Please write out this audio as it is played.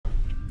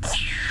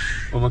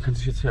Und man kann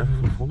sich jetzt hier einfach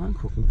von vorne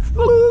angucken.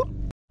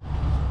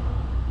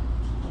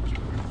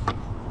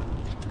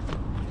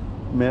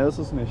 Mehr ist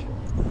es nicht.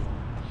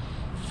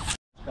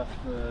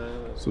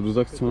 So, du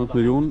sagst 200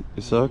 Millionen,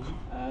 ich sag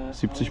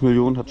 70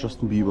 Millionen hat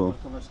Justin Bieber.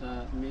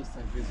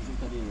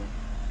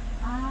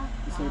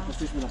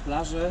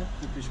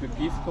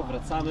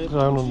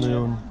 300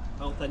 Millionen.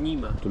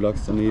 Du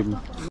lagst daneben.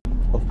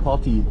 Auf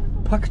Party.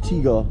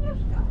 Packtiger.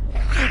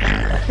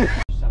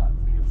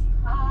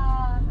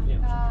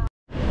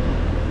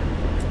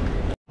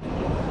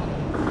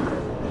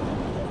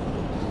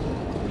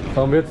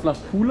 Fahren wir jetzt nach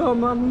Pula,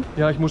 Mann?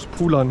 Ja, ich muss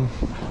pulern.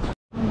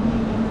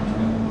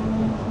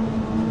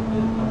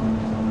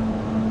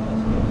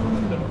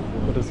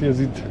 Das hier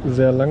sieht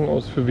sehr lang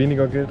aus für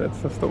weniger Geld als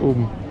das da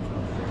oben.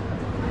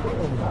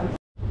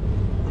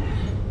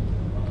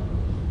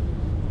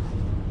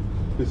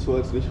 Bist du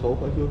als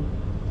Nichtraucher hier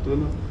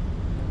drin?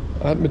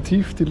 Atme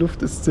tief, die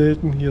Luft ist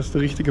selten, hier ist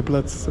der richtige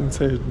Platz im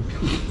Zelten.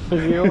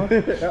 Ja.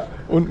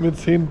 Und mit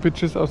 10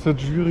 Bitches aus der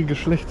Jury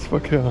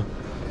Geschlechtsverkehr.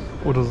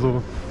 Oder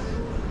so.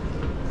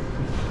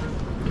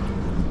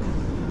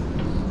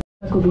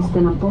 Kako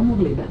biste nam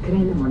pomogli da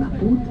krenemo na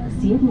put,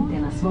 sjednite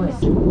na svoje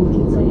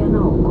utjecaje na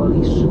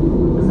okoliš.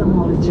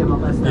 Zamolit ćemo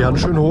vas da Ja,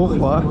 schön hoch,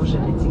 wa? može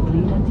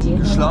reciklirati.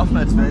 Geschlafen,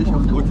 als wäre ich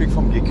auf dem Rückweg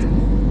vom Gig.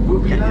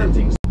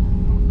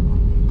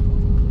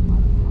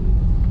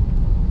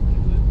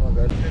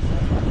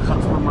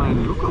 Kratz mal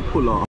meinen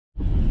Lockerpuller.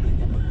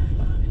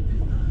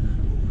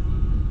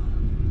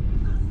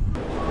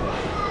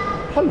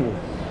 Hallo.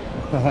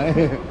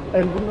 Hi.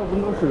 Ein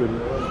wunderschön.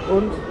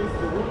 Und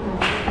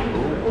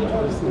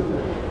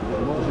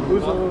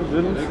Grüße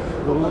sind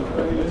nur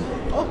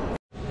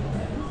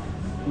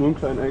einen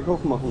kleinen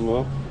Einkauf machen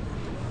wir.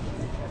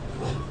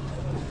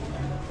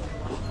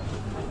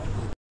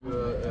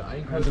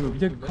 Sind wir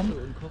wiedergekommen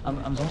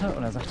am Sonntag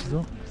und er sagte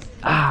so,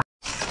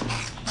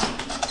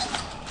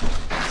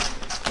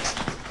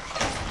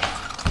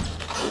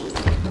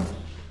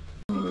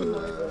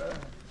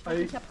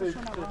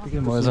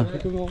 Pickelmäuse.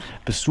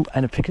 Bist du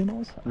eine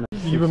Pickelmaus?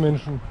 Liebe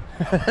Menschen.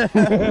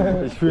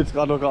 Ich fühle es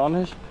gerade noch gar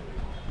nicht,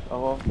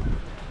 aber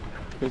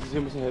jetzt ist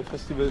hier ein bisschen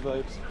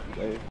Hellfestival-Vibes.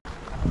 Geil.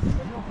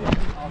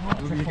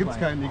 Hier gibt's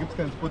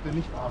keinen Spot, der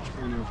nicht Arsch ist.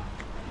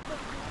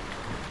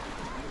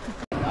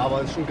 Ja,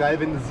 aber es ist schon geil,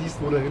 wenn du siehst,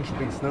 wo du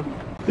hinspringst, ne?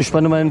 Ich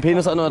spanne meinen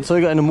Penis an und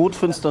erzeuge eine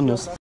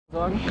Mondfinsternis.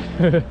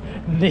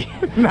 Nee.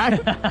 Nein!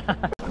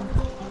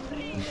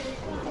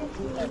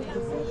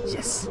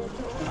 Yes.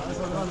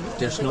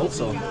 Der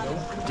Schnauzer,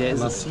 der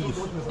ist massiv.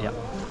 Ja.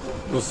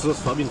 Wusstest du, dass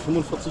Fabi einen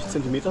 45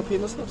 cm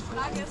Penis hat?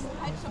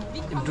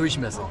 Im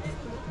Durchmesser.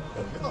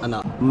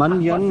 Anna.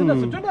 Mann,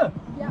 Jan.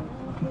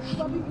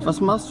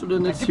 Was machst du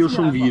denn jetzt hier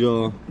schon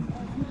wieder?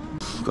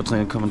 Gott sei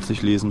Dank kann man es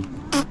nicht lesen.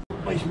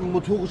 Weil ich ein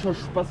motorischer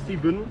Spasti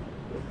bin.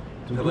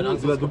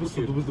 Du bist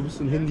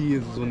so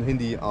ein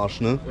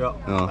Handy-Arsch, ne? Ja.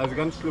 Also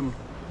ganz schlimm.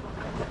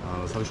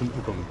 Ja, das habe ich schon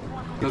mitbekommen.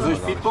 Also ich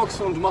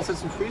Beatboxen und du machst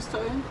jetzt einen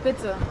Freestyle?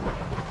 Bitte.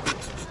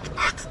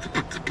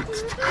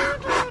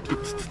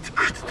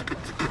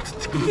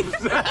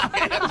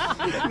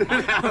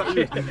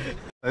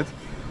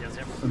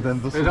 Und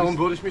dann wirst du darum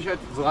würde ich mich halt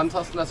so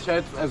rantasten, dass ich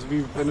halt, also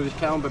wie wenn du dich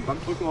klar beim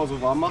Bankdrücken oder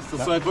so warm machst,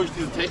 dass du halt wirklich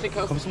diese Technik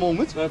hast. Kommst du morgen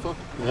mit? Einfach.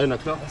 Ja, na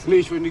klar. Nee,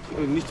 ich will nichts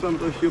mehr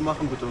mit euch hier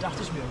machen, bitte.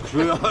 Dachte ich mir. Ich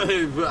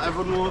will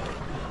einfach nur...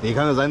 Nee,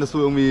 kann ja sein, dass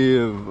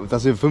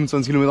ihr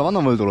 25 Kilometer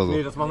wandern wollt oder so.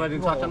 Nee, das machen wir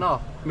den Tag danach.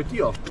 Mit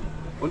dir.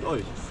 Und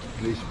euch.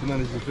 Nee, ich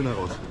bin da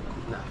raus.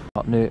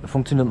 Nee,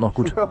 funktioniert noch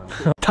gut.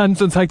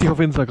 Tanz und zeig dich auf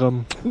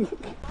Instagram.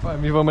 Vor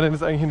allem, wie wollen wir denn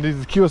jetzt eigentlich in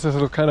dieses Kiosk? Da ist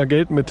doch keiner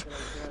Geld mit.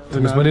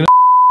 Also müssen wir den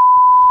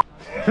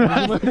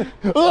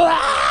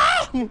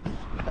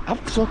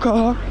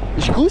Abzocker,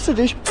 ich grüße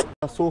dich.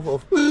 Hast du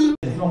auf.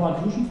 Jetzt noch mal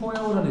duschen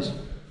vorher oder nicht?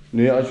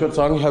 Nee, also ich würde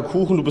sagen, Herr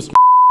Kuchen, du bist.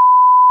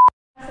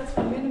 Das ist jetzt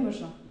von mir eine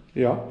Mische.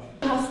 Ja.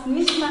 Du hast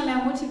nicht mal mehr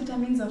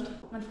Multivitaminsaft,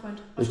 mein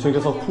Freund. Ich trinke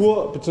das auch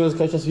pur, beziehungsweise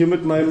kann ich das hier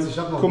mit meinem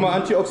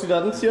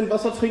Antioxidantien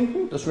Wasser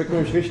trinken. Das schmeckt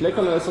nämlich richtig lecker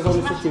und dann ist das auch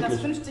nicht so Ich mach dir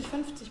schädlich. das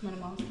 50-50, meine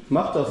Maus.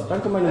 Mach das,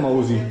 danke meine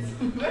Mausi.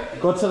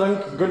 Gott sei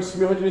Dank gönnst du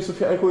mir heute nicht so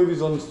viel Alkohol wie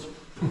sonst.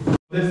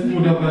 Despo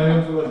dabei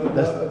und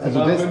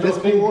sowas.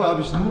 Despo habe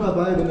ich nur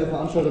dabei, wenn der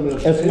Veranstalter mir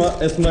das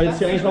Essen wir jetzt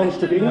hier eigentlich noch ein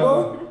Stück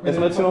Ingwer? Essen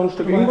wir jetzt hier noch ein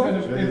Stück Ingwer?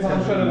 Wenn du den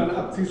Veranstalter dann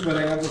abziehst, weil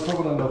dein ganzer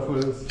Koffer dann da voll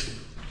ist.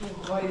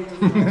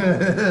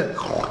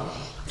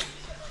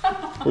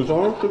 Willst du auch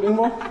noch ein Stück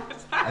Ingwer?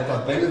 Alter,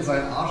 Benzn,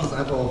 sein Arsch ist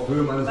einfach auf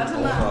Höhe meines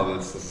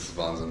Bauchnabels. Das ist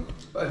Wahnsinn.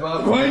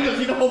 Freund, das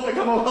sieht auf der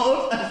Kamera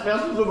aus, als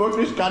wärst du so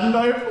wirklich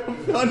Gandalf.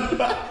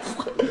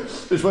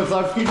 Ich wollte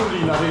sagen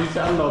Fridolin, aber die ist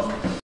ja anders.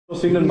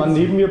 Deswegen den Mann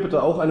neben mir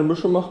bitte auch eine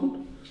Mische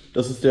machen.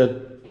 Das ist der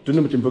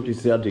dünne mit dem wirklich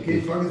sehr dicken. Okay,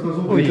 ich frage jetzt mal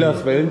so.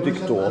 Niklas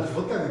Wellen-Dickdorf.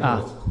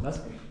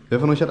 Was? Wer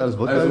von euch hat alles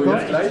Wodka Also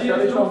gekauft? jetzt gleich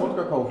werde ich noch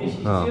Wodka kaufen. Ich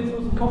gehe jetzt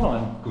los und kaufe noch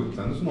einen. Gut,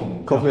 dann ist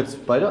morgen. Kaufen wir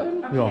jetzt beide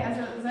einen? Okay, also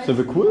seid Sind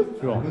wir cool?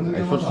 Ja.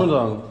 Ich würde schon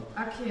sagen.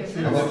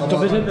 Okay.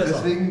 Aber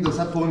deswegen, das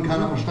hat vorhin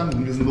keiner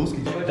verstanden. Wir sind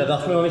losgegangen. Da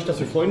dachten wir noch nicht, dass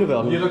wir Freunde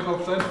werden. Jeder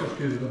kauft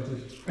Steinfrischkäse, dachte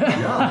ich.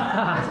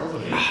 Ja, das ist auch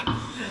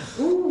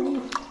so.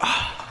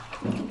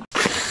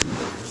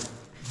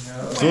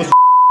 So ist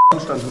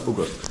Stand. Oh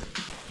Gott.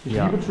 Ich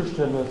liebe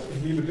Tischtennis.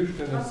 Ich liebe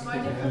Tischtennis. Was wollt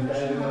ihr für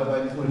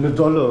mich? Eine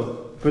dolle,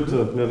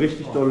 bitte, eine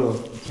richtig dolle.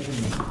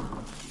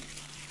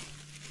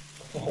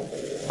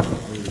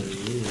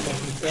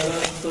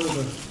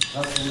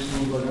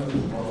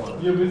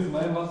 Hier willst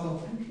mein Wasser.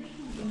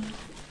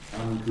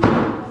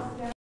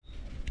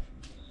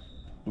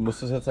 Du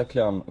musst das jetzt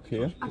erklären,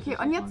 okay? Okay,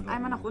 und jetzt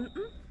einmal nach unten.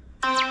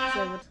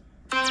 Sehr gut.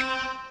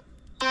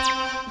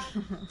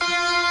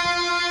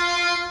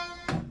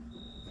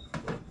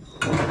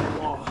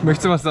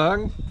 Möchtest du was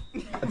sagen?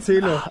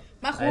 Erzähle.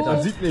 Mach hoch.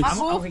 Alter, sieht nichts.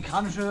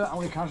 Amerikanische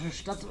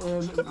Stadt.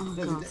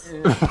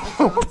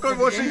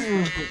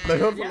 Washington. Da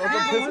hört man auf der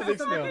Pisse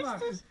nichts mehr.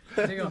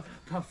 Digga,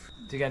 paff.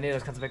 Digga, nee,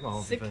 das kannst du wegmachen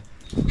auf jeden Fall.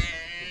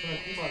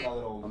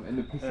 Am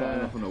Ende pisst da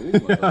einer von da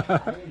oben.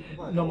 Alter.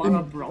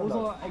 Normaler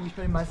Browser eigentlich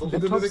bei den meisten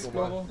Laptops.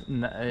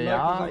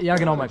 Ja,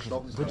 genau,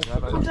 Microsoft.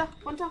 Runter.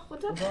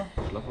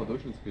 Schlaffer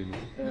Durchschnittspenis.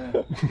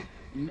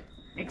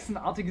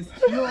 Echsenartiges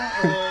Tier.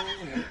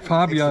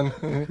 Fabian.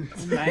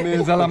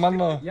 Nee,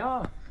 Salamander.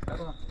 Ja.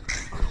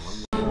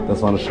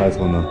 Das war eine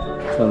Scheißrunde.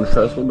 Das war eine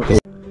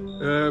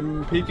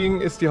Scheißrunde.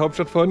 Peking ist die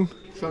Hauptstadt von?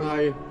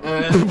 Shanghai.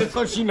 Das ist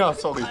von China,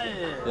 sorry.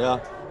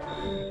 Ja.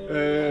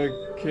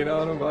 Keine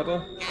Ahnung,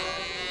 warte.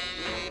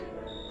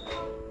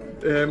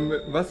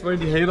 Was wollen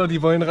die Hater?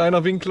 Die wollen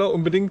Rainer Winkler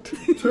unbedingt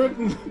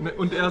töten.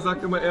 Und er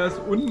sagt immer, er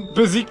ist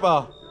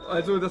Besiegbar.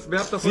 Also das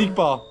Verb davon.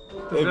 Siegbar.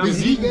 Das Verb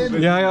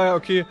Besiegen. Ja,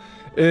 okay.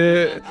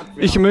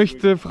 Ich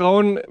möchte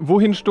Frauen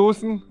wohin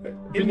stoßen?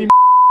 Wenn ich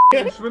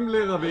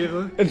Schwimmlehrer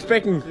wäre. Ins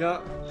Becken. Ja.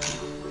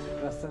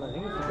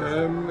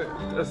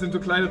 Das sind so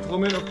kleine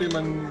Trommeln, auf denen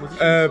man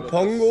Musik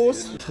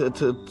Pongos.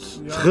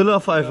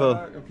 Trillerpfeife.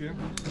 Ja, okay.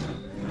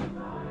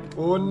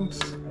 Und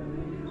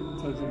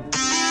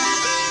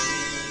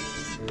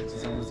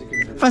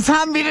Was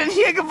haben wir denn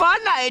hier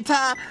gewonnen,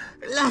 Alter?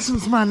 Lass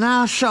uns mal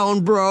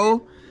nachschauen,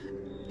 Bro.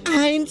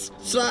 1,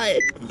 2,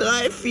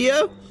 3,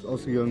 4. Ist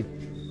ausgegangen.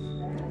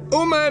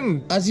 oh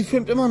Mann! Ah, sie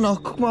filmt immer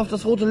noch. Guck mal auf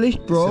das rote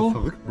Licht, Ist ja Bro.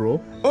 verrückt,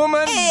 Bro. Oh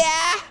Mann!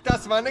 Ja,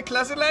 Das war eine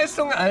klasse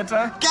Leistung,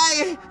 Alter.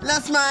 geil.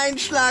 Lass mal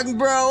einschlagen,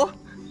 Bro.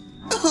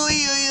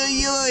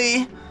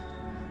 Uiuiui.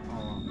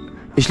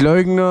 Ich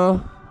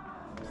leugne,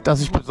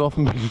 dass ich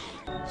besoffen bin.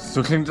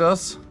 So klingt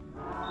das.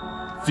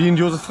 Wie in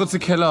Josef Fritze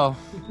Keller.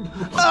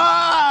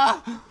 Ah!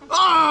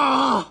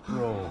 Ah!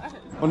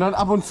 Und dann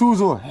ab und zu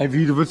so, hey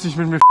wie, du willst nicht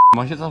mit mir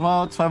mach ich jetzt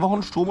erstmal 2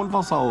 Wochen Strom und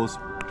Wasser aus.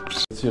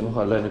 Jetzt hier noch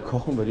alleine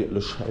kochen, weil die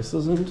alle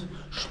scheiße sind.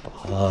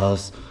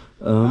 Spaß.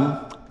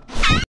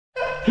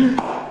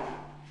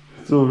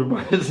 So, wir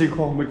machen jetzt hier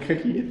kochen mit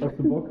Cracky. Hast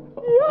du Bock?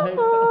 Ja.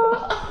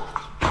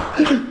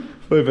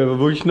 Weil wenn man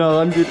wirklich nah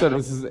rangeht, dann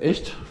ist es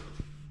echt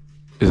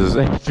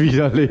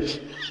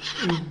widerlich.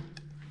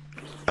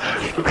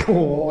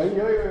 Oh,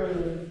 ja.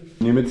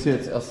 Ich nehme jetzt hier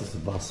als erstes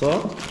Wasser.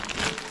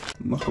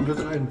 Mach komplett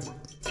rein.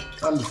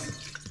 Alles.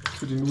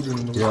 Für die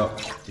Nudeln. Ja,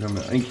 wir haben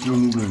ja eigentlich nur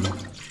Nudeln.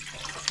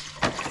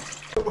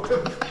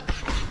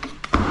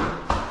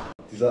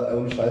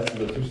 Dieser Scheiß,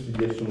 dieser Tisch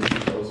sieht jetzt schon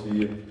richtig aus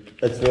wie.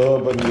 Als wäre er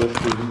bei mir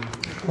stehen.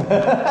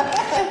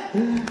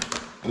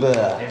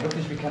 Ey,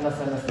 wirklich, wie kann das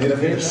sein, dass Nee, da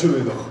fehlt der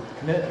Schimmel noch.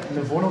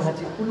 eine Wohnung hat,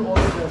 die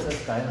unordentlicher ist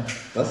als deine?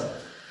 Was?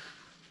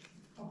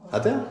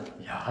 Hat er?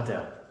 Ja, hat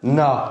er.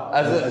 Na,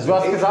 also du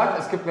hast gesagt,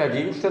 es gibt mehr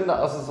Gegenstände,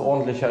 aber es ist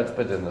ordentlicher als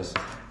bei Dennis.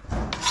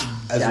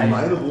 Also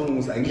meine Wohnung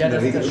ist eigentlich in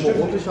der Regel immer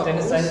ordentlicher.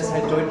 Dennis sein ist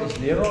halt deutlich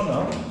leerer,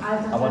 ne?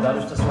 Aber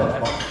dadurch, dass du halt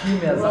einfach viel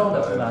mehr Sachen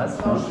da drin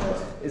hast, ne?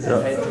 Ist es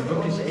halt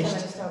wirklich echt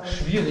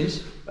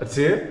schwierig.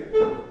 Erzähl.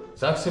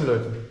 Sag's den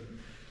Leuten.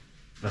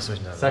 Was soll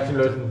ich denn da Sag den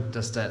Leuten,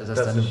 dass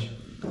deine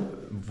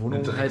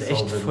Wohnung halt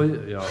echt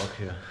voll. Ja,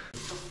 okay.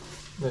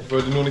 Ich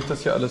wollte nur nicht,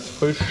 dass hier alles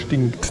voll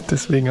stinkt.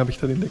 Deswegen habe ich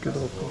da den Deckel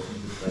drauf.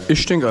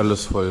 Ich stink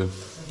alles voll.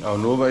 Aber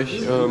nur weil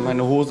ich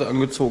meine Hose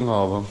angezogen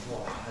habe.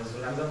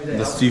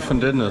 Das ist die von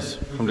Dennis,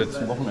 vom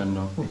letzten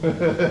Wochenende.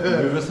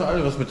 Wir wissen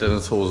alle, was mit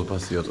Dennis Hose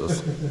passiert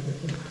ist.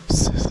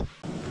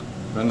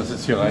 Wenn das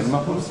jetzt hier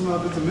reinmachen. Kommst du mal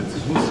bitte mit?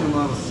 Ich muss dir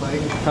mal was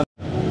zeigen.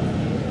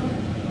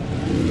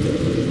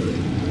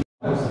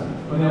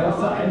 Und er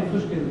hast da einen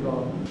Frischkäse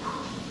drauf.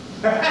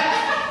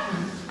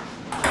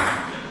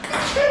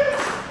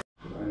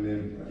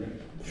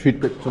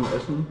 Feedback zum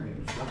Essen.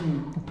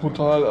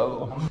 Brutal,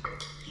 also.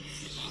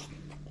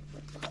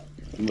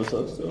 Und was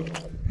sagst du?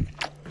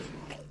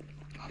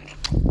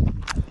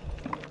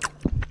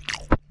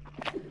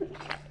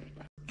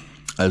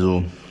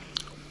 Also,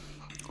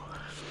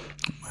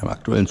 im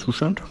aktuellen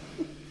Zustand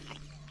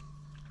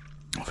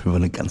auf jeden Fall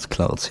eine ganz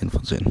klare 10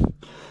 von 10.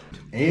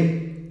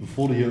 Ey,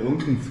 bevor du hier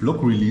irgendeinen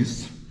Vlog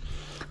releast,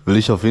 Will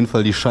ich auf jeden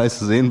Fall die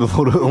Scheiße sehen,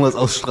 bevor du irgendwas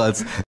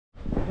ausstrahlst.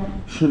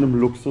 Schön im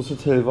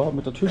Luxushotel war,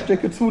 mit der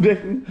Tischdecke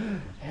zudecken.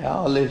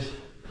 Herrlich.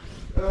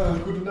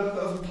 Gute Nacht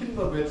aus dem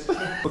Kinderbett.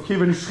 Okay,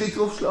 wenn ich schräg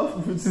drauf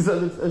schlafe, fühlt sich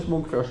alles echt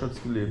mal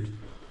querschnitts gelebt.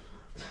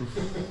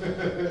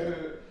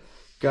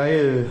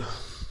 Geil.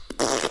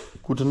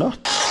 Gute Nacht.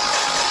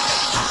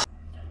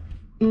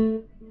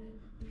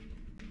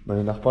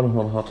 Meine Nachbarn haben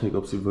noch Hardtekk,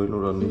 ob sie wollen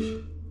oder nicht.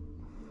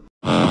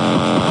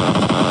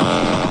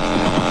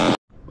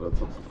 Oder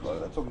zockst du frei?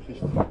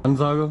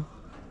 Ansage.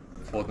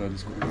 Fortnite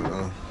ist cool,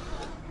 ja.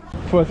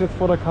 Bevor es jetzt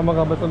vor der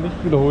Kamera besser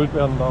nicht wiederholt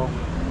werden darf.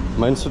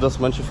 Meinst du, dass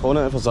manche Frauen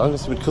einfach sagen,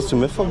 dass sie mit Crystal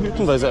Meth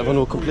verhüten, weil sie einfach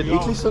nur komplett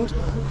eklig sind?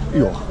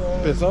 Ja.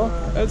 Besser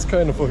als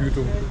keine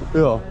Verhütung.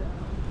 Ja.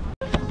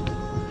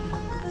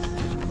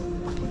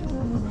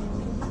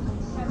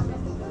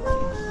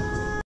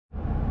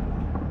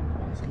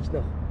 Das riecht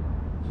nach...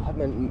 So hat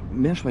mein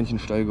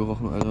Meerschweinchenstall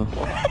gerochen, Alter.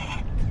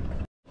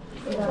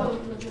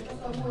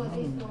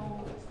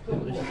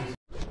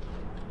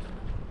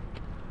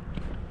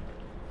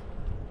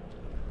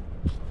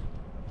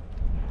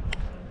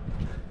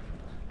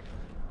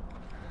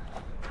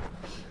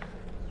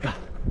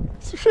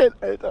 So schön,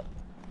 Alter.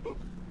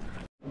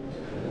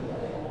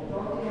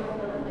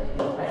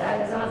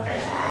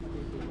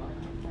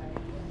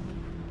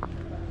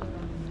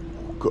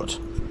 Oh Gott.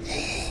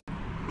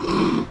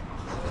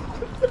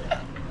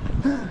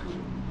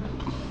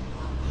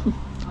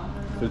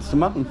 Was willst du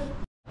machen?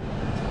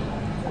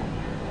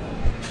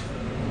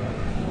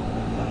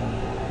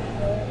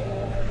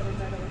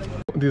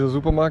 Und dieser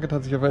Supermarkt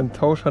hat sich auf einen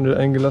Tauschhandel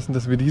eingelassen,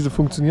 dass wir diese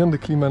funktionierende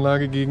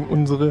Klimaanlage gegen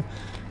unsere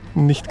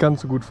nicht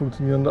ganz so gut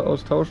funktionierende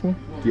austauschen.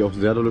 Die auch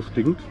sehr dolle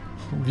stinkt.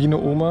 Wie eine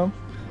Oma.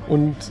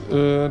 Und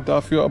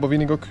dafür aber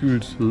weniger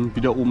kühlt.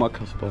 Wie der Oma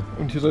Kasper.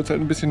 Und hier soll es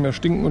halt ein bisschen mehr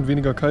stinken und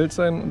weniger kalt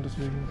sein. Und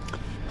deswegen...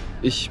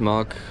 Ich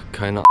mag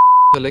keine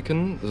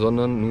lecken,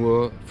 sondern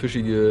nur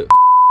fischige.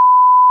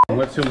 Haben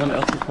wir jetzt hier unseren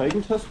ersten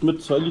Feigentest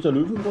mit 2 Liter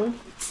Löwenbräu?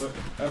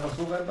 Einfach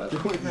so reinbeißen?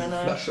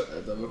 Flasche,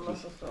 Alter, wirklich.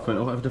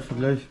 Vorhin auch einfach der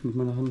Vergleich mit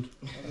meiner Hand.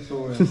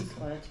 So, ja.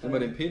 Immer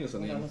den Penis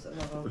daneben.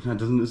 Ja,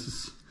 dann ist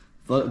es...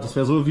 Das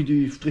wäre so wie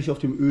die Striche auf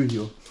dem Öl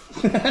hier.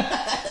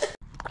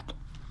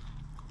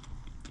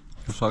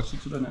 Was sagst du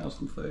zu deiner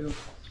ersten Feige?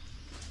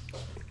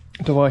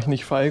 Da war ich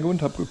nicht feige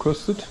und habe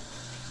gekostet.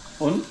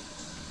 Und?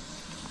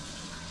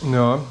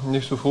 Ja,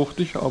 nicht so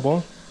fruchtig,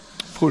 aber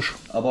frisch.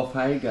 Aber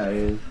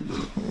feigeil.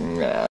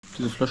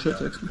 Diese Flasche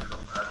jetzt extra?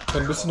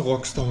 Ein bisschen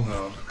Rockstar. Ja.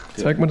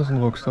 Zeig mir, dass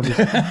ein Rockstar bist.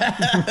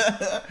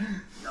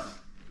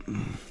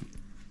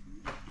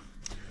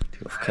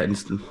 Auf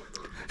keinsten.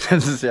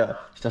 Das ist ja...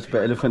 Ich dachte, bei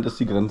Elephant ist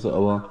die Grenze,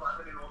 aber...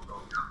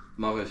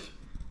 Mach ich.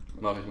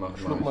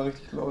 Schluck mal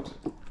richtig laut.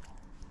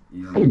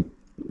 Easy.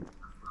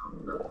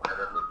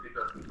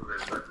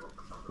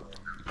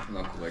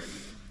 Na, korrekt.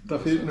 Da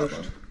fehlt nichts.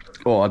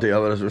 Oh, Digga,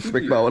 aber das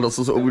schmeckt mir aber, dass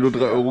das irgendwie nur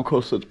 3 Euro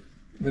kostet.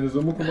 Wenn du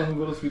so Mucke machen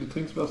würdest, wie du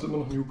trinkst, wärst du immer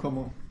noch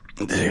Newcomer.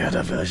 Digga,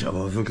 da wäre ich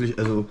aber wirklich...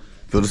 Also,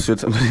 würdest du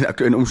jetzt unter den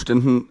aktuellen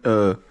Umständen...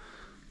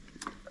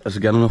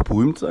 also gerne noch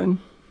berühmt sein?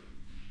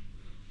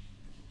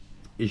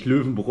 Ich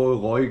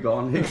Löwenbräu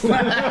gar nichts. Machen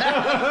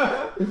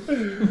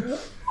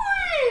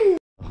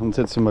uns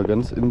jetzt hier mal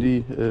ganz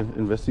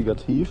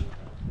investigativ.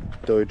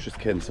 Deutsches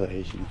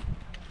Kennzeichen.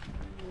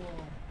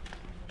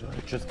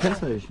 Deutsches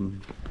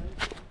Kennzeichen.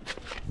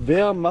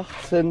 Wer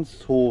macht denn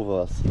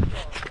sowas?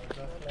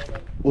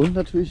 Und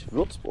natürlich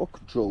Würzburg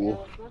Joe.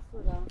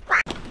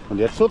 Und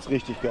jetzt wird's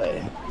richtig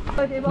geil.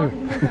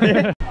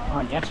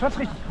 Und jetzt wird's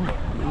richtig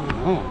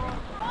cool.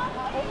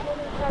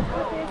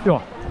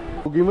 Ja.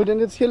 Wo gehen wir denn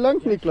jetzt hier lang,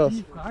 Niklas?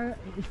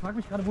 Ich frage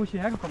mich gerade, wo ich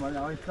hierher gekommen bin,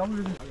 aber ich glaube,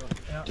 wir sind...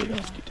 Ja. Digga,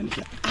 was geht denn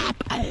hier ab,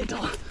 Alter?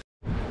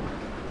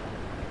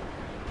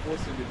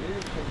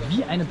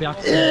 Wie eine Berg.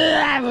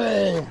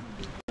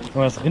 Oh,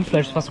 das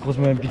Rindfleisch ist fast so groß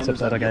wie mein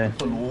Bizeps, Alter, geil.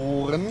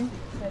 Verloren.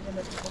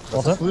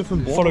 Warte,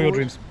 follow your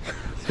dreams.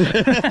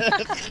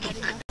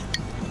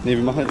 Ne, wir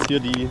machen jetzt hier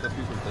die...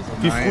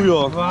 Wie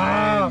früher.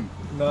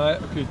 Nein,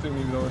 okay, ich denke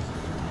nie wieder was.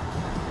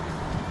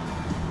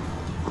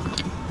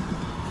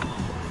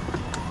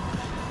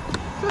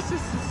 Das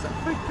ist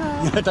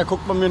Afrika. Da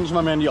guckt man mir nicht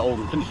mal mehr in die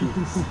Augen. Finde ich gut.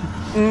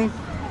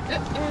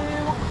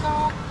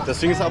 Das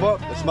Ding ist aber,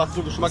 es macht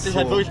so geschmacklich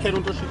halt wirklich keinen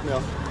Unterschied mehr.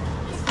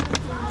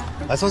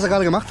 Weißt du, was er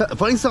gerade gemacht hat?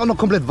 Vor allem ist er auch noch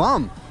komplett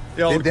warm.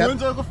 Ja, und der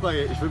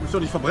kohlensäurefrei. Ich will mich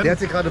doch nicht verbrennen. Der hat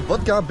hier gerade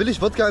Wodka,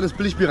 Billig-Wodka in das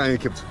Billigbier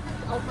reingekippt.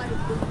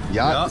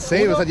 Ja,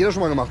 safe, das hat jeder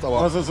schon mal gemacht,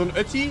 aber... Also so ein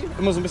Ötti,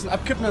 immer so ein bisschen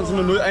abkippen, dann so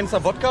eine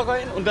 0,1er Wodka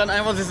rein und dann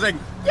einfach sich denken,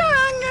 young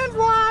and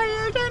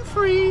wild and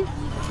free.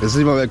 Es ist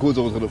nicht mal mehr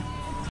Kohlensäure drin.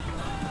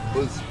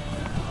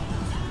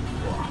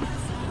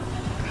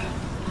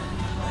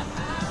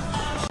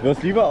 Du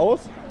hörst lieber aus?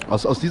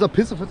 Aus dieser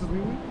Pisse 40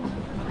 Minuten?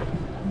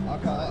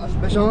 AKA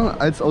Aschbecher,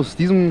 als aus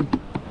diesem...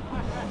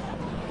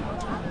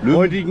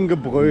 Räudigen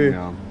Gebräu.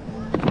 Ja.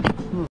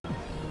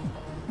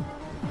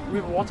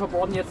 Wir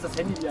waterboarden jetzt das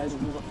Handy, also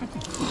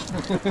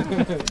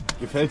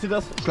Gefällt dir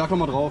das? Schlag doch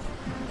mal drauf.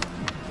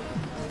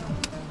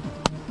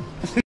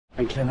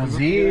 Ein kleiner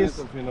See.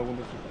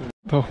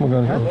 Tauchen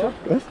wir gar nicht auf.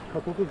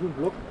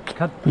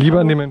 Was? Lieber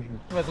an die Menschen.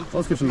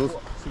 Was geht schon los?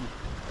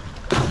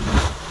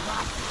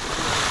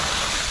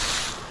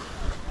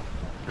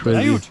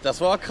 Na gut, das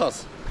war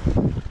krass.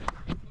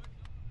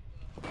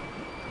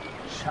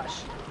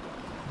 Schasch.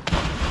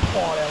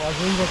 Boah, der war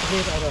so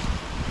überdreht, Alter.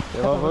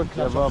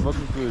 Der war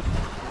wirklich wild.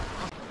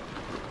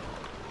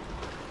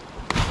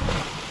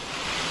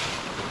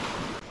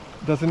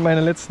 Das sind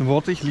meine letzten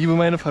Worte. Ich liebe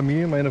meine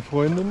Familie, meine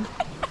Freundin.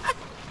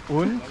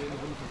 Und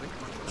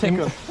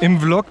im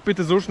Vlog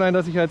bitte so schneiden,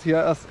 dass ich halt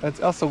hier als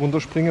erster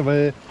runterspringe,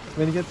 weil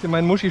Wenn ich jetzt hier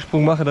meinen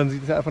Muschisprung mache, dann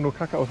sieht es ja einfach nur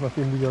kacke aus,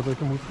 nachdem die ja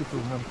solche Moves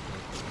gezogen haben.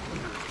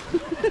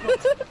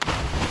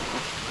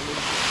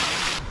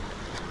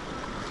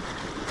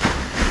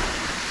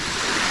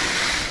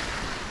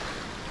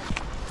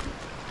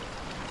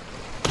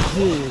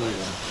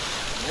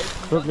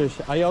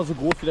 Wirklich, Eier so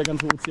groß wie der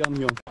ganze Ozean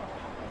hier.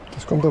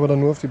 Das kommt aber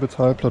dann nur auf die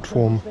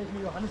Bezahlplattform.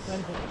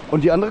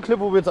 Und die andere Clip,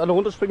 wo wir jetzt alle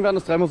runterspringen werden,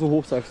 ist dreimal so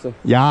hoch, sagst du?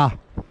 Ja.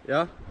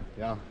 Ja?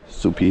 Ja.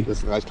 Supi.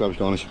 Das reicht, glaube ich,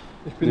 gar nicht.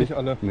 Ich bin nicht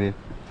alle. Nee.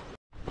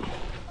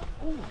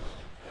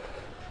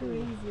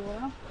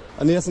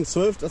 Ah ne, das sind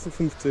 12, das sind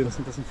 15. Das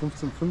sind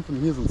 15, 5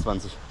 und hier sind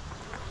 20.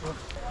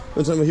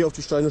 Jetzt sollen wir hier auf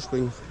die Steine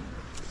springen.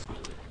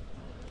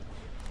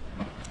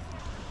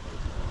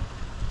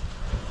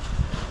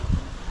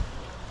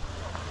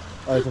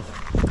 Alter.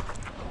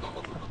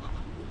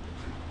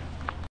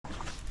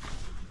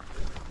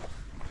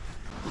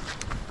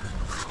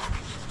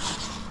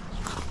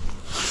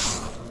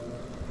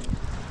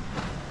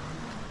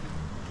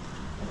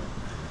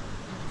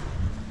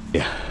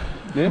 Ja.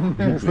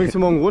 Ne? Springst du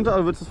morgen runter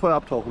oder willst du das Feuer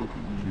abtauchen?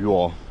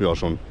 Ja, ja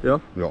schon. Ja?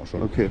 Ja,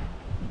 schon. Okay.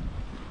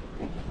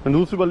 Wenn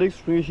du es überlegst,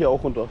 springe ich hier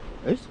auch runter.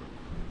 Echt?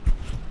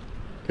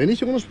 Wenn ich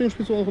hier runterspringe,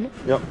 spielst du auch runter?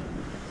 Ja.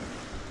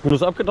 Wenn du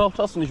es abgetaucht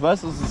hast und ich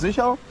weiß, es ist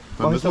sicher,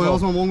 dann müssen wir ja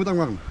was mal morgen Mittag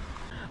machen.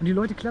 Und die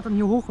Leute klettern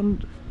hier hoch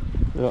und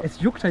ja.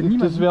 Es juckt halt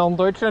niemand. Das wäre in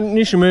Deutschland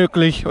nicht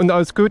möglich und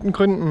aus guten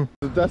Gründen.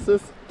 Das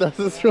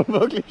ist schon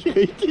wirklich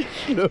richtig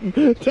schlimm.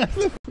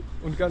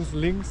 Und ganz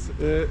links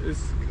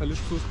ist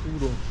Calypsos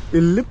Bruder.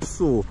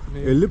 Ellipso.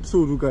 Nee.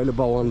 Ellipso, du geile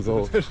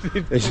Bauernsau.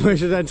 Ich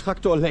möchte deinen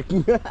Traktor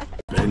lecken.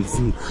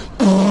 Benzn.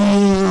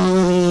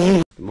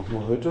 Machen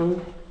wir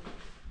heute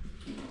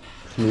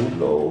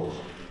Knoblauch,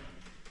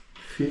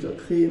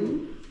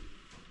 Feta-Creme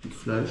und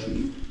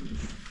Fleischi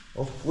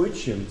auf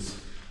Brötchens.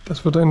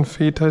 Das wird ein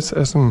fetes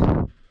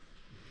Essen.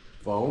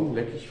 Warum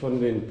lecke ich von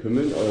den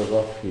Pimmeln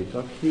eurer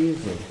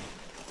Feta-Käse?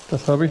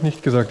 Das habe ich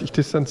nicht gesagt. Ich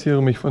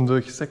distanziere mich von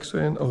solch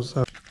sexuellen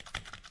Aussagen.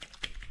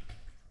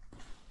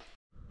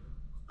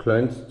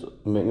 Kleinste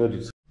Menge,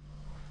 die...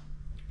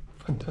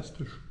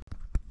 Fantastisch.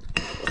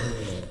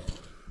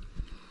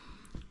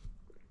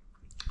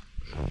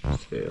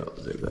 Sehr,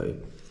 sehr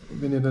geil.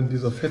 Wenn ihr dann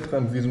dieser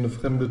Fettrand wie so eine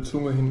fremde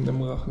Zunge hinten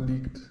im Rachen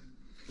liegt.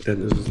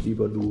 Dann ist es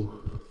lieber du.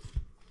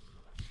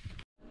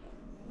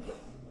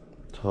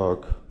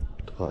 Tag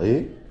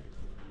 3.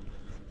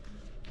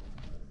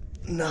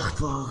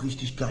 Nacht war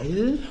richtig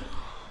geil.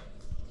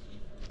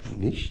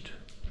 Nicht?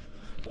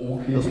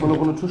 Okay. Lass mal eine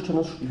Runde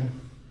Tischtennis spielen.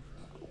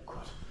 Oh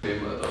Gott.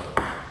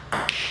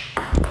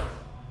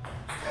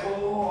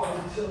 Oh,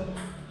 Alter.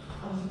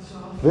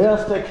 Wer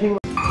ist der King?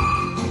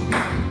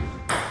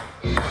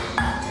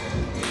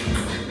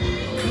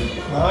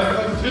 Nein,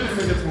 konzentriert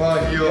mich jetzt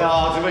mal hier.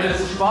 Ja, sind wir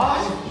jetzt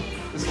Spaß?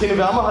 Ist keine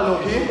Wärmehalle,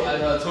 okay?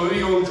 Alter,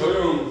 Entschuldigung.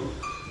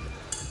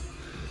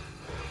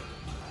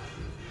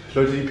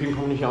 Leute, die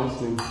Ping-Pong nicht ernst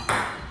nehmen.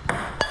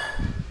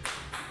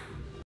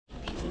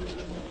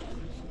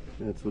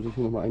 Jetzt wird ich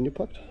hier nochmal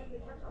eingepackt.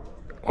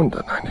 Und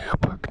dann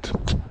eingepackt.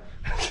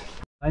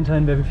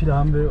 Einteilen, wer wie viele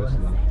haben will.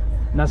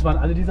 Und das waren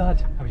alle, die sie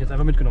hat. Habe ich jetzt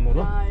einfach mitgenommen,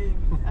 oder? Nein.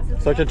 Also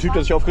Sagt der Typ,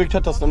 der sich aufgeregt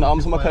hat, dass dann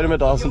abends immer keine mehr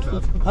da sind.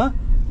 Hä?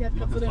 Die hat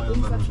gerade so den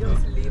Umsatz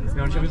ihres Lebens.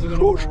 Ja, und ich habe ihr sogar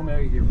noch einen Euro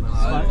mehr gegeben.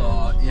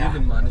 Alter,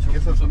 Ehrenmann. Ich hab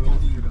gestern schon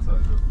viel besser.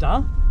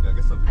 Da? Ja,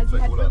 gestern. Also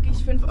sie hat wirklich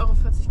 5,40 Euro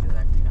gesagt,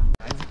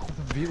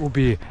 ja.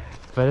 WOB.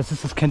 Weil das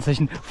ist das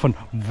Kennzeichen von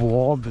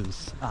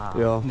Worbis. Ah,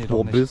 Ja, nee, wo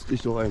doch nicht. bist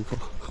ich doch einfach.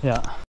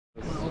 Ja.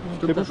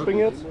 Klippen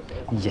jetzt?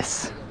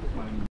 Yes.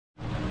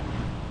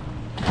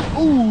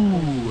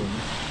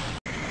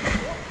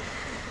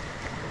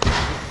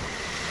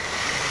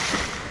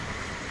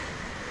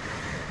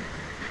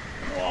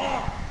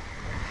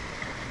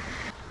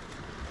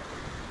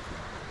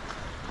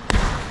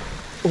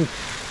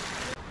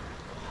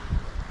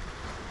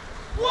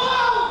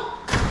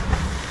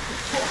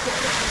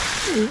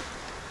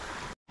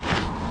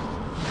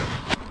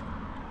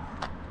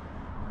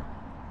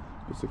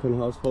 Bist du kein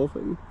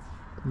HSV-Fan?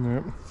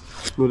 Nee.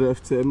 Nur der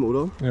FCM,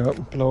 oder? Ja,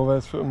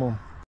 blau-weiß für immer.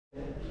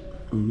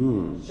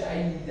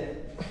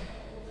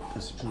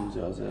 Das sieht schon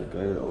sehr, sehr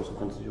geil aus. Du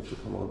kannst nicht, ob die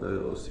Kamera geil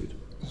aussieht.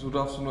 So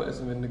darfst du nur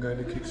essen, wenn du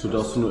geile Kicks So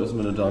darfst du nur essen,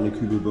 wenn du Dani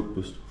Kübelböck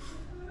bist.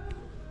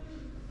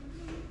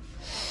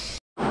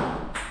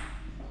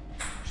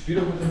 Spiel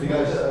doch mit dem Ding.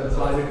 Das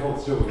war eine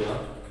Kaution,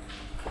 ja?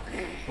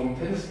 Vom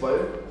Tennisball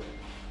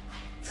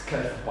ist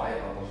gleich vorbei,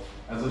 aber.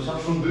 Also ich habe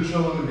schon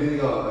Bildschirme mit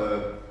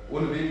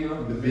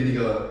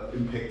weniger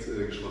Impact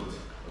geschrottet.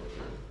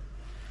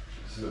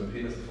 Das ist mit dem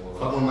Penis vor.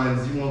 Frag mal meinen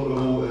 700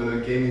 Euro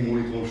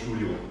Gaming-Monitor im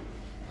Studio.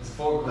 Das ist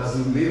vorgekommen. Da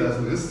ist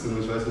ein Riss drin,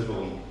 ich weiß nicht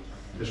warum.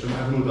 Der stimmt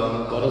einfach nur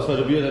da. War das, weil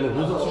du wieder deine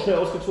Hose zu schnell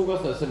ausgezogen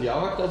hast? Da ist dann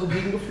Jarak da so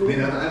gegen geflogen?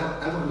 Nee, der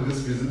hat einfach einen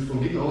Riss. Wir sind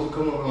vom Gegner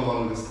ausgekommen und da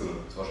war ein Riss drin.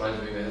 Das ist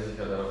wahrscheinlich wegen der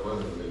Hässlichkeit deiner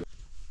Freundin gewesen.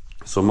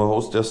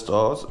 Sommerhaus der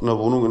Stars in der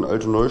Wohnung in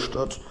Alte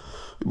Neustadt.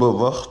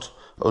 Überwacht,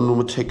 aber nur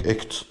mit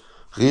Tekk.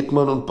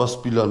 Redmann und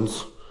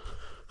Bassbilanz.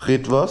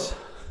 Red was?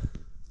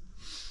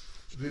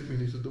 Red mich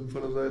nicht so dumm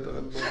von der Seite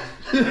an.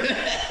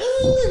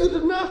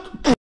 Gute Nacht.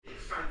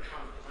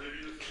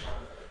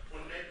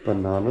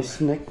 Banane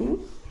snacken.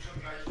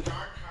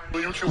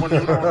 YouTube und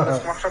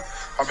das gemacht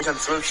habe ich einen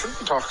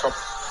 12-Stunden-Tag gehabt.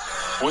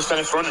 Wo ist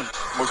deine Freundin?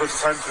 Wo soll sie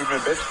sein? Drüben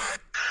im Bett?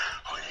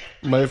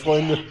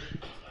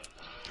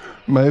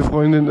 Meine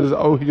Freundin ist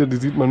auch hier, die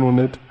sieht man nur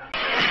nicht.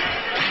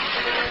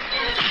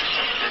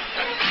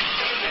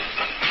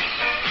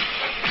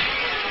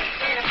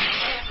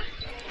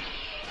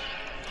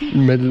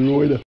 Metal,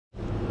 Leute.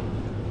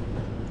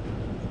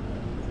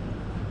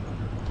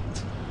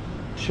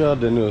 Tja,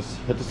 Dennis,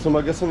 hättest du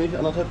mal gestern nicht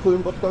 1,5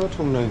 Pullen Wodka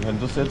getrunken, dann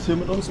könntest du jetzt hier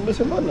mit uns ein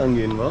bisschen wandern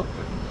gehen, wa?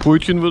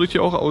 Brötchen würde ich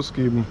dir auch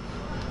ausgeben.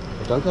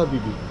 Danke,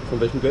 Habibi. Von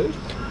welchem Geld?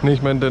 Nee,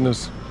 ich meine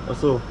Dennis. Ach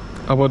so.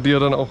 Aber dir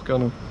dann auch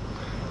gerne.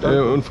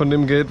 Und von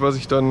dem Geld, was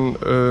ich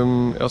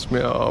dann erst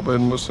mehr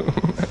erarbeiten muss.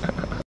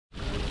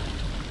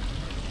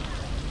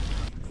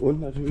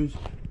 Und natürlich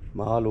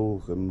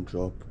Malo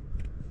Rimjob.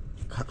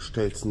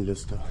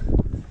 Kackstelzenliste.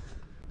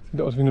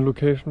 Sieht aus wie eine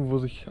Location, wo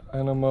sich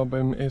einer mal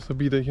beim Eycer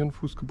hier einen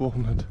Fuß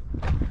gebrochen hat.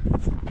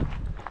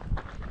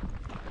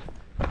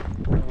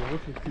 Aber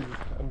wirklich dieses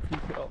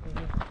Amphitheater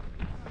hier.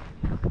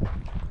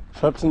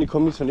 Schreibt's in die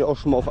Kommis, wenn ihr auch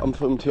schon mal auf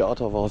Ampfe im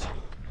Theater wart.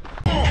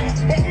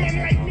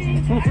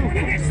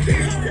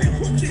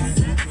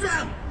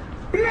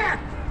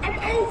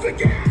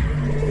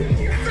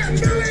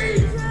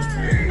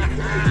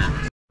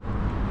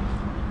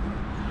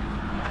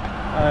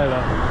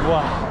 Alter,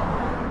 wow.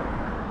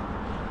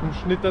 Im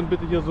Schnitt dann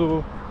bitte hier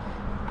so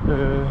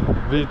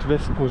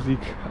Wild-West-Musik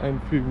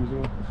einfügen.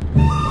 So.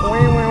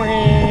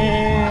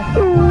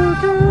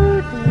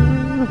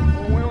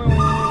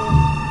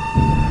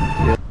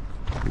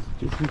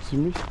 Das sieht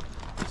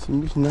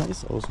ziemlich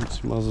nice aus, muss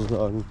ich mal so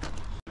sagen.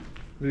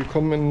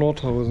 Willkommen in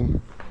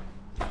Nordhausen.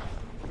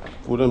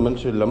 Wo dann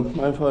manche Lampen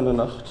einfach in der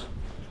Nacht,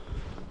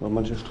 weil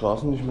manche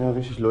Straßen nicht mehr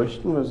richtig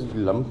leuchten, weil sie die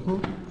Lampen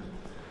ein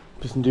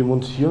bisschen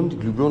demontieren, die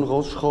Glühbirnen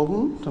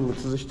rausschrauben, damit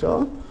sie sich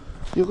da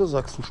ihre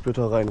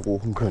Sachsensplitter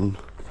reinrochen können.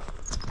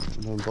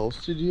 Und dann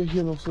baust du dir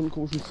hier noch so einen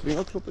komischen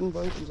Swingerclub in den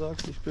Wald und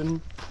sagst, ich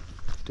bin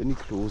Danny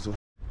Klose.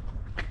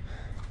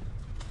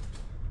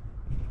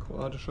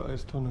 Kroatische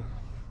Eistonne.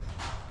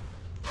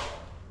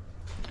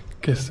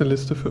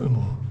 Gästeliste für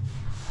immer.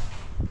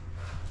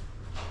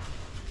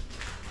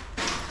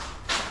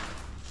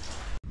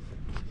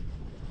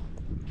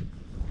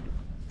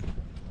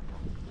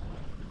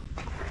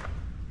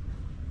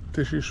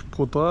 Das ist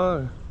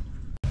brutal.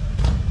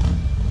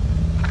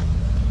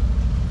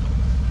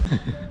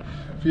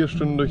 4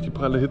 Stunden durch die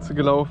pralle Hitze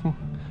gelaufen,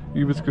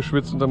 übelst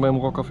geschwitzt und an meinem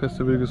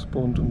Rocker-Festival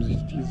gespawnt, um sich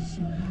dieses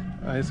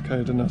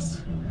eiskalte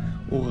Nass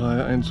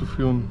oral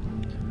einzuführen.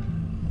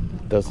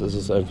 Das ist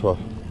es einfach.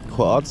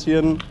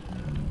 Kroatien,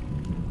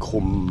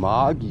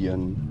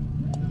 Chromagien.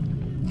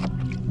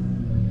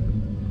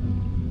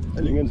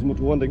 Ein ganzes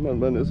Motorrad, denkt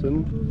man ist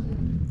in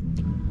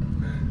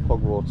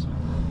Hogwarts.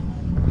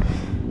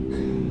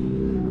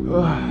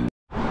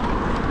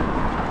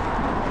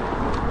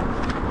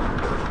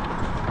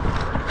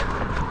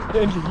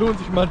 Endlich lohnt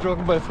sich mal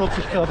joggen bei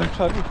 40 Grad im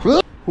Schatten.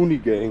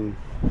 Huni-Gang.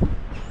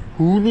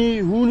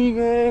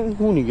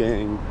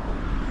 Huni-Gang.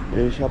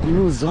 Ich hab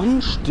nur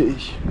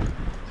Sonnenstich.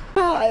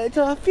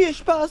 Alter, viel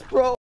Spaß,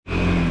 Bro.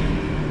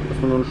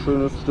 Dass man nur ein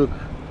schönes Stück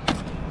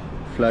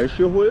Fleisch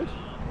hier holt.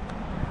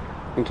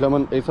 In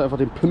Klammern, Eycer einfach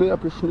den Pimmel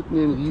abgeschnitten,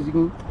 den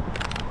riesigen.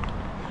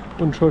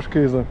 Und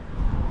Schorschkäse.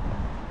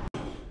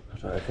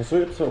 Was soll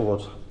jetzt der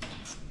Ort?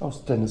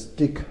 Aus Dennis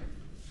Dick.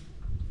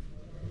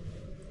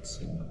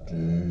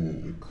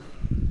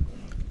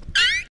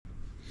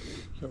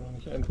 Ich habe noch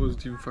nicht einen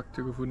positiven Fakt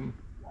hier gefunden.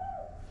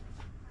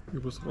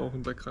 Übers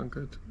Rauchen bei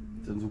Krankheit.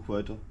 Dann such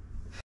weiter.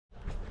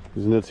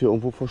 Wir sind jetzt hier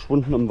irgendwo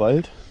verschwunden im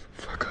Wald.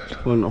 Fuck,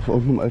 Alter. Und auf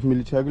irgendeinem alten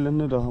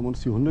Militärgelände, da haben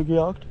uns die Hunde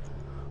gejagt.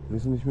 Wir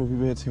wissen nicht mehr, wie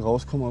wir jetzt hier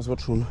rauskommen, aber es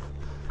wird schon.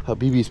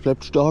 Habibis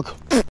bleibt stark.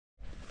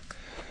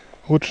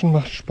 Rutschen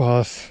macht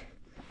Spaß.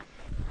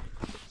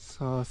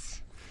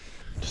 Saß.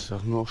 Das ist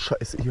doch nur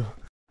Scheiße hier.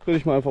 Dreh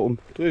dich mal einfach um.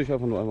 Dreh dich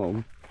einfach nur einmal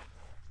um.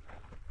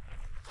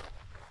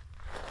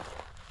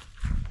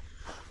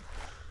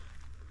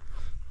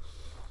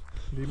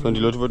 Und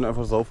die Leute würden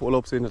einfach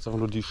Saufurlaub sehen, jetzt einfach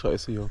nur die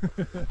Scheiße hier.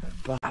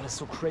 War alles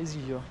so crazy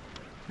hier.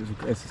 Hier ist so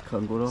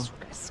geisteskrank, oder? So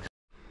geisteskrank.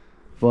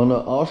 War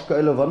eine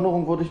arschgeile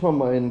Wanderung, würde ich mal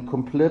meinen.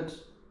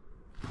 Komplett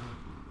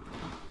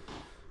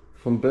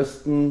vom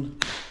besten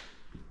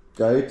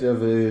Guide der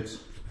Welt.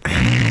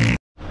 Sind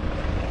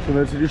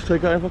wir jetzt hier die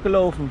Strecke einfach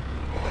gelaufen.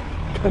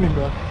 Kann ich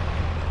mehr.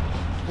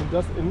 Und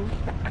das in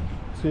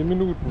 10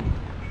 Minuten.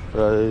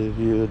 Weil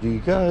wir die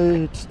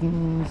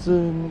geilsten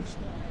sind.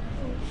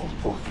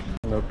 Oh.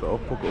 Dann habt ihr auch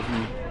Bock auf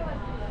ein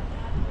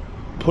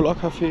Pula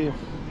Café.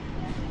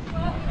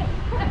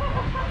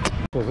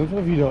 Da sind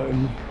wir wieder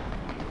im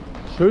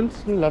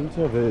schönsten Land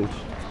der Welt.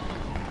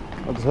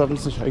 Aber das hat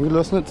uns nicht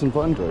eingelassen, jetzt sind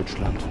wir in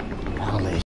Deutschland. Herrlich.